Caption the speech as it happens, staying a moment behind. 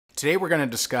Today we're going to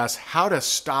discuss how to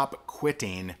stop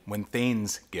quitting when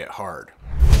things get hard.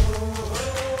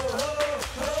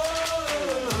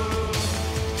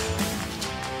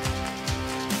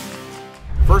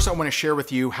 First, I want to share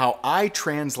with you how I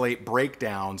translate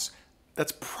breakdowns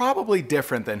that's probably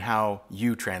different than how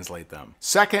you translate them.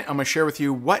 Second, I'm going to share with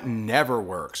you what never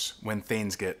works when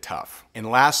things get tough. And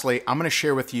lastly, I'm going to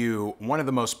share with you one of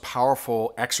the most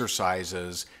powerful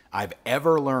exercises I've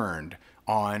ever learned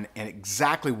on and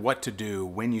exactly what to do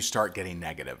when you start getting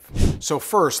negative. So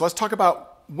first, let's talk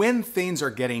about when things are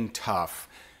getting tough.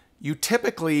 You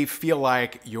typically feel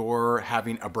like you're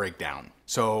having a breakdown.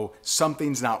 So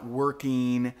something's not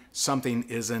working, something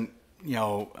isn't,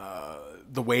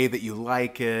 the way that you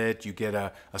like it. You get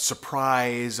a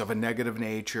surprise of a negative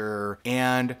nature.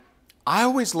 And I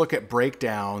always look at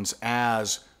breakdowns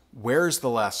as, where's the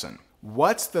lesson?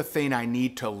 What's the thing I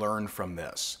need to learn from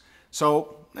this?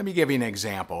 So let me give you an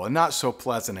example, a not so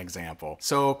pleasant example.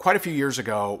 So quite a few years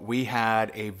ago, we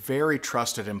had a very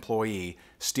trusted employee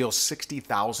steal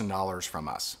 $60,000 from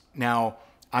us. Now,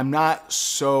 I'm not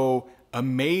so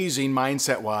amazing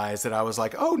mindset-wise that I was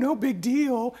like, oh, no big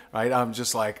deal, right? I'm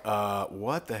just like,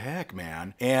 what the heck,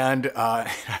 man? And I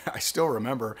still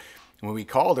remember when we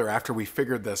called her after we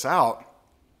figured this out,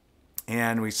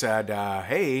 and we said,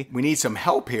 hey, we need some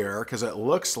help here because it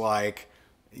looks like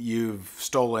you've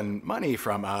stolen money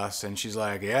from us. And she's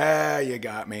like, yeah, you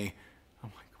got me.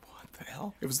 I'm like, what the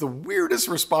hell? It was the weirdest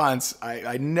response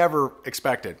I never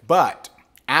expected. But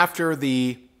after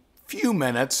the few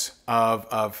minutes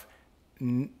of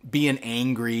being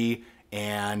angry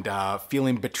and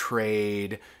feeling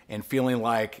betrayed and feeling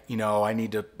like,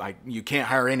 you can't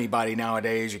hire anybody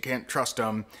nowadays, you can't trust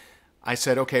them, I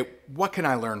said, okay, what can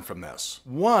I learn from this?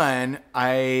 One,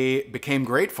 I became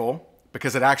grateful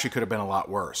because it actually could have been a lot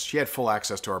worse. She had full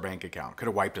access to our bank account, could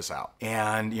have wiped us out,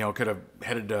 and could have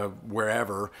headed to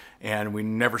wherever, and we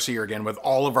never see her again with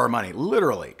all of our money,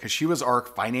 literally, because she was our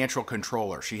financial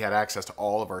controller. She had access to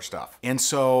all of our stuff. And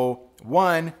so,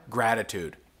 one,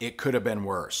 gratitude. It could have been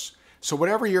worse. So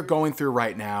whatever you're going through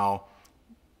right now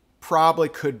probably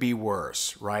could be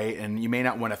worse, right? And you may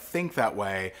not want to think that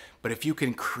way, but if you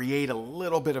can create a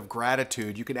little bit of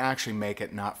gratitude, you can actually make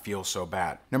it not feel so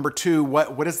bad. Number two,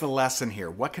 what is the lesson here?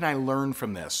 What can I learn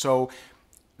from this? So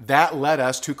that led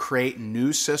us to create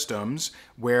new systems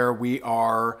where we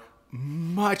are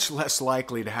much less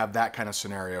likely to have that kind of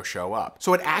scenario show up.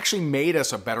 So it actually made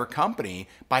us a better company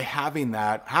by having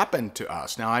that happen to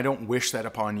us. Now, I don't wish that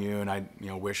upon you, and I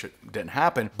wish it didn't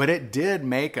happen, but it did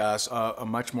make us a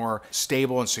much more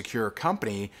stable and secure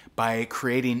company by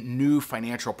creating new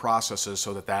financial processes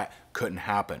so that that couldn't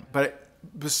happen. But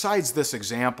besides this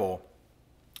example,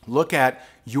 look at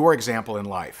your example in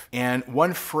life. And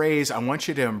one phrase I want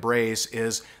you to embrace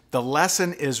is, the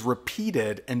lesson is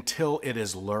repeated until it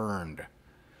is learned.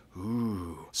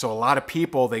 Ooh. So a lot of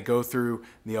people, they go through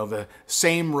the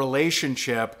same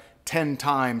relationship 10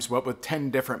 times, but with 10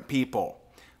 different people.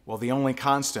 Well, the only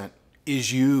constant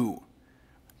is you.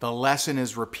 The lesson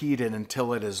is repeated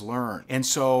until it is learned. And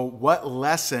so what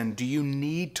lesson do you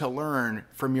need to learn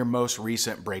from your most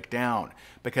recent breakdown?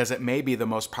 Because it may be the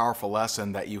most powerful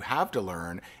lesson that you have to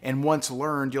learn. And once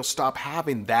learned, you'll stop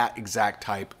having that exact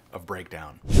type of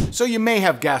breakdown. So you may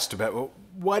have guessed a bit, well,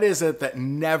 what is it that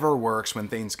never works when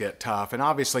things get tough? And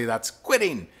obviously that's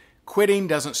quitting. Quitting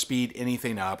doesn't speed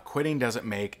anything up. Quitting doesn't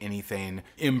make anything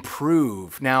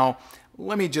improve. Now,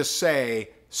 let me just say,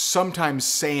 sometimes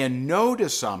saying no to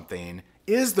something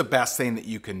is the best thing that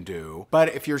you can do.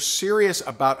 But if you're serious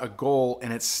about a goal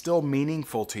and it's still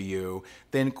meaningful to you,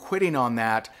 then quitting on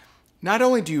that, not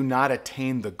only do you not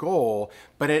attain the goal,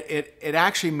 but it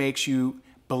actually makes you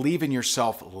believe in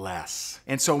yourself less.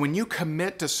 And so when you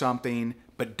commit to something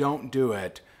but don't do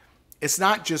it, it's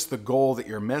not just the goal that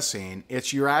you're missing,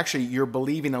 it's you're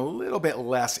believing a little bit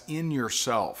less in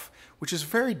yourself, which is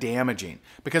very damaging.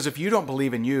 Because if you don't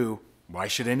believe in you, why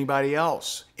should anybody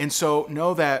else? And so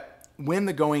know that when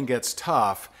the going gets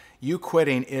tough, you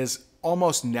quitting is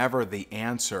almost never the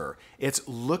answer. It's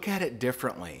look at it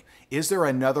differently. Is there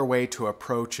another way to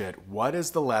approach it? What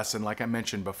is the lesson, like I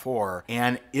mentioned before?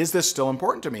 And is this still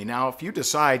important to me? Now, if you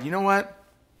decide, you know what,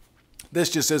 this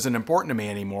just isn't important to me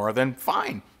anymore, then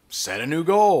fine. Set a new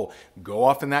goal. Go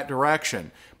off in that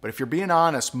direction. But if you're being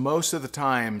honest, most of the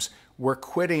times, we're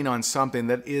quitting on something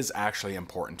that is actually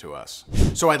important to us.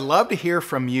 So I'd love to hear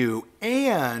from you,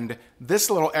 and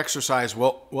this little exercise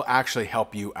will actually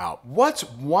help you out. What's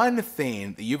one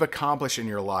thing that you've accomplished in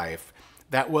your life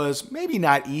that was maybe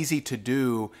not easy to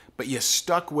do, but you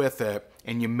stuck with it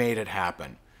and you made it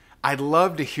happen? I'd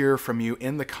love to hear from you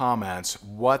in the comments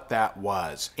what that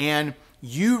was. And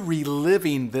you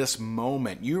reliving this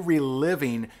moment, you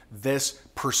reliving this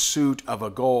pursuit of a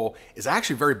goal is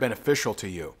actually very beneficial to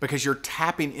you because you're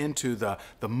tapping into the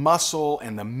muscle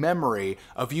and the memory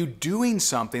of you doing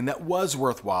something that was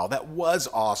worthwhile, that was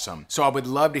awesome. So I would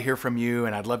love to hear from you,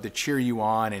 and I'd love to cheer you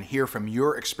on and hear from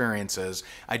your experiences.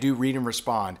 I do read and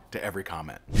respond to every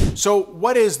comment. So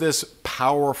what is this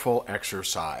powerful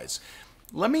exercise?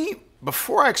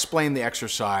 Before I explain the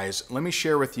exercise, let me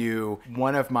share with you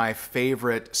one of my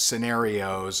favorite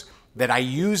scenarios that I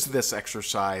use this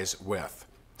exercise with.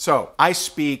 So I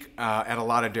speak at a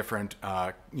lot of different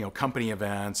company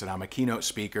events, and I'm a keynote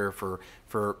speaker for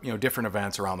different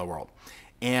events around the world.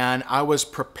 And I was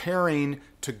preparing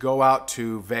to go out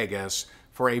to Vegas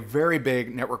for a very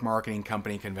big network marketing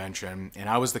company convention, and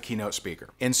I was the keynote speaker.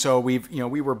 And so we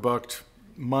were booked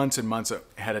months and months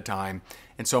ahead of time.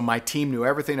 And so my team knew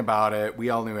everything about it.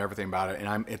 We all knew everything about it.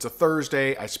 And it's a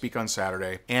Thursday. I speak on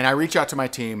Saturday. And I reach out to my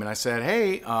team and I said,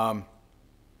 hey,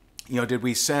 did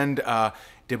we send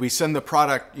the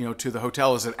product, to the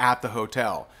hotel? Is it at the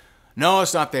hotel? No,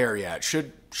 it's not there yet.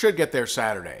 Should get there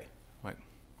Saturday. I'm like,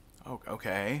 oh,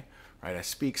 okay. Right. I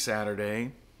speak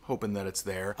Saturday, hoping that it's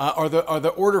there. Are the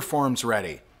order forms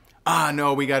ready?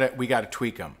 No, we gotta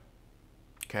tweak them.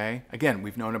 Okay. Again,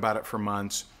 we've known about it for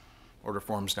months. Order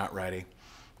form's not ready.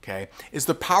 Okay. Is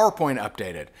the PowerPoint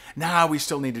updated? Nah, we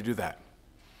still need to do that.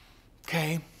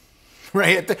 Okay.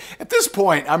 Right. At this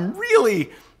point, I'm really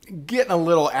getting a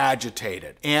little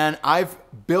agitated. And I've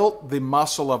built the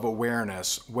muscle of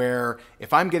awareness where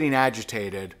if I'm getting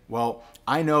agitated, well,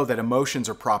 I know that emotions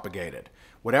are propagated.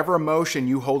 Whatever emotion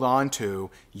you hold on to,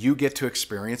 you get to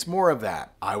experience more of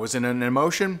that. I was in an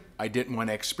emotion I didn't want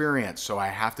to experience, so I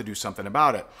have to do something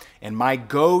about it. And my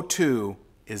go-to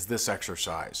is this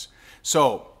exercise.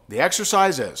 So the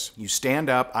exercise is you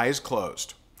stand up, eyes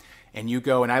closed, and you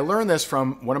go, and I learned this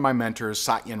from one of my mentors,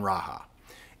 Satyen Raha.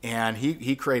 And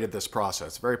he created this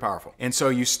process, very powerful. And so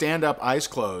you stand up, eyes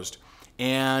closed,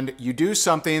 and you do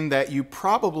something that you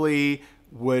probably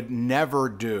would never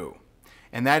do.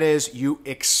 And that is you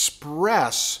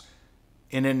express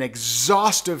in an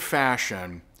exhaustive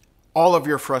fashion all of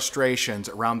your frustrations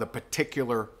around the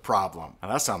particular problem. Now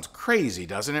that sounds crazy,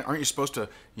 doesn't it? Aren't you supposed to,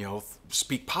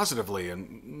 speak positively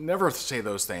and never say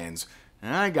those things?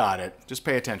 I got it. Just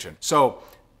pay attention. So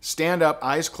stand up,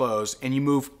 eyes closed, and you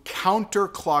move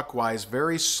counterclockwise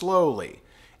very slowly,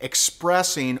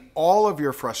 expressing all of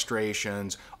your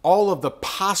frustrations, all of the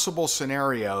possible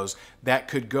scenarios that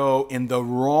could go in the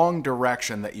wrong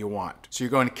direction that you want. So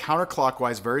you're going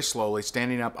counterclockwise very slowly,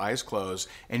 standing up, eyes closed,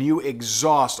 and you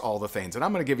exhaust all the things. And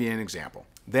I'm going to give you an example.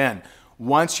 Then,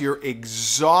 once you're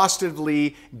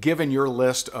exhaustively given your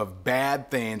list of bad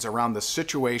things around the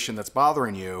situation that's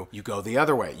bothering you, you go the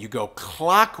other way. You go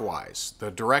clockwise,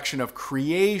 the direction of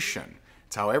creation.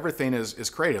 It's how everything is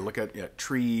created. Look at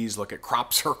trees, look at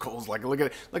crop circles, look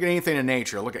at anything in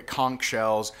nature, look at conch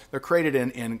shells. They're created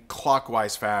in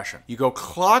clockwise fashion. You go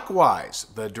clockwise,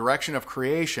 the direction of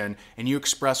creation, and you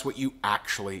express what you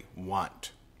actually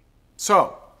want.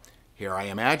 So here I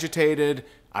am agitated.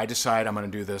 I decide I'm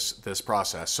going to do this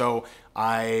process. So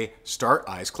I start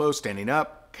eyes closed, standing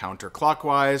up,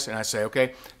 counterclockwise, and I say,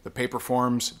 okay, the paper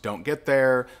forms don't get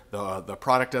there, the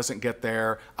product doesn't get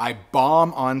there, I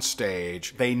bomb on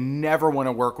stage, they never want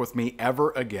to work with me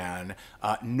ever again,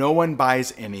 no one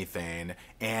buys anything,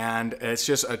 and it's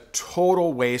just a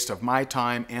total waste of my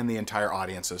time and the entire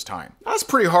audience's time. That's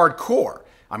pretty hardcore.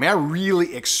 I mean, I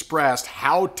really expressed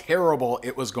how terrible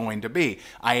it was going to be.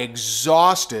 I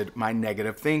exhausted my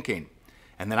negative thinking.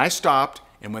 And then I stopped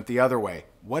and went the other way.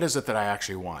 What is it that I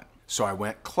actually want? So I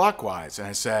went clockwise and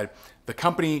I said, the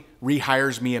company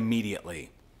rehires me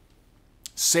immediately.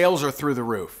 Sales are through the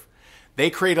roof. They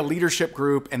create a leadership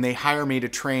group and they hire me to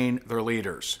train their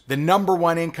leaders. The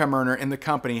 #1 income earner in the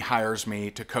company hires me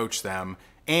to coach them.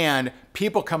 And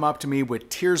people come up to me with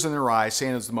tears in their eyes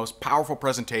saying it was the most powerful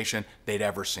presentation they'd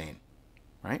ever seen.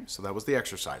 Right? So that was the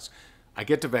exercise. I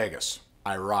get to Vegas.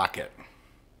 I rock it.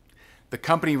 The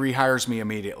company rehires me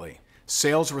immediately.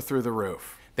 Sales were through the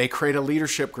roof. They create a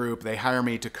leadership group. They hire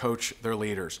me to coach their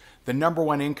leaders. The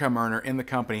 #1 income earner in the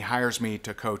company hires me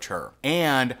to coach her.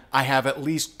 And I have at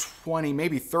least 20,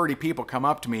 maybe 30 people come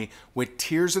up to me with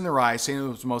tears in their eyes saying it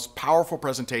was the most powerful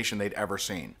presentation they'd ever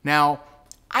seen. Now,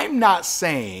 I'm not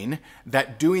saying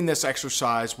that doing this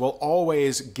exercise will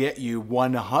always get you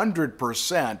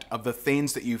 100% of the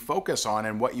things that you focus on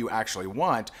and what you actually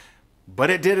want, but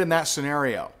it did in that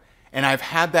scenario. And I've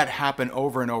had that happen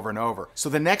over and over and over. So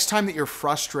the next time that you're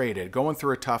frustrated, going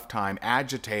through a tough time,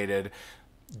 agitated,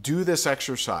 do this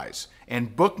exercise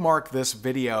and bookmark this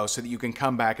video so that you can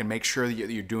come back and make sure that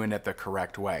you're doing it the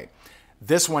correct way.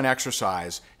 This one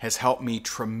exercise has helped me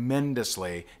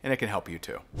tremendously, and it can help you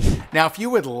too. Now, if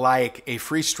you would like a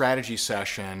free strategy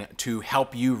session to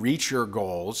help you reach your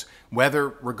goals,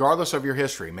 regardless of your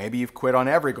history, maybe you've quit on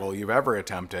every goal you've ever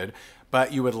attempted,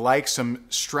 but you would like some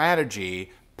strategy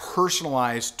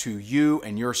personalized to you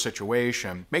and your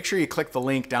situation, make sure you click the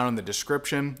link down in the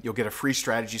description. You'll get a free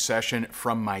strategy session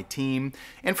from my team.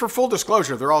 And for full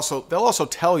disclosure, they'll also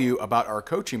tell you about our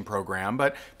coaching program,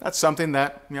 but that's something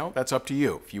that, that's up to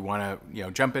you. If you want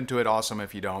to, jump into it, awesome.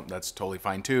 If you don't, that's totally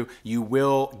fine too. You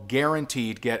will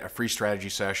guaranteed get a free strategy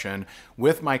session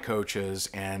with my coaches,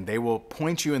 and they will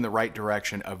point you in the right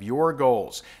direction of your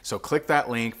goals. So click that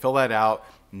link, fill that out.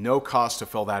 No cost to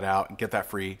fill that out and get that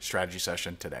free strategy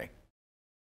session today.